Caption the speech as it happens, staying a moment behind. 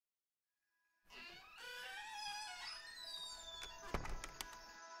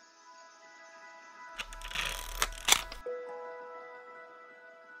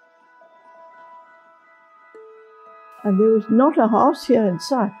And there was not a house here in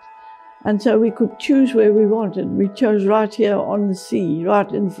sight. And so we could choose where we wanted. We chose right here on the sea, right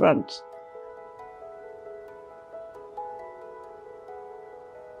in front.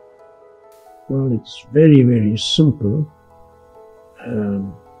 Well, it's very, very simple.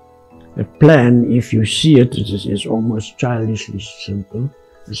 A plan, if you see it, is almost childishly simple.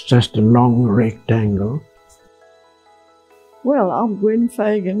 It's just a long rectangle. Well, I'm Gwen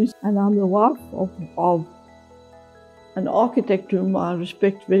Fagan, and I'm the wife of an architect whom I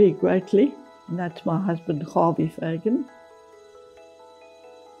respect very greatly, and that's my husband, Gawie Fagan.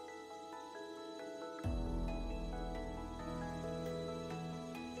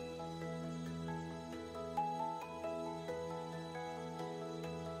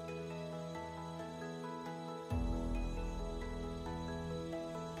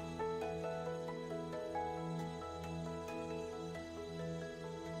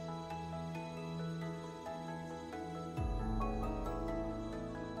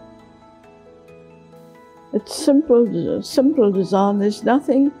 It's simple design. There's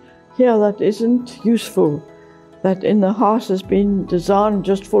nothing here that isn't useful, that in the house has been designed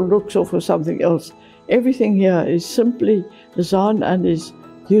just for looks or for something else. Everything here is simply designed and is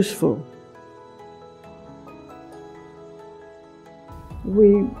useful.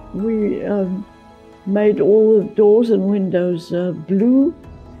 We made all the doors and windows blue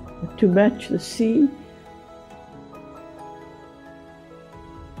to match the sea.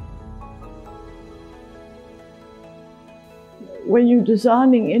 When you're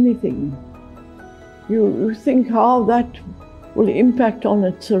designing anything, you think how that will impact on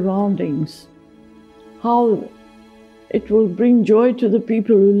its surroundings, how it will bring joy to the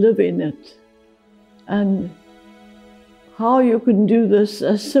people who live in it, and how you can do this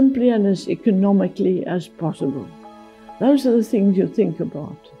as simply and as economically as possible. Those are the things you think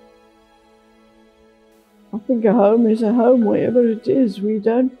about. I think a home is a home wherever it is. We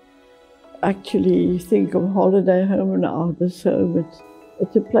don't actually think of holiday home and this home.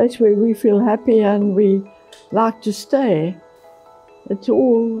 It's a place where we feel happy and we like to stay. It's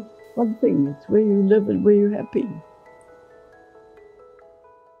all one thing. It's where you live and where you're happy.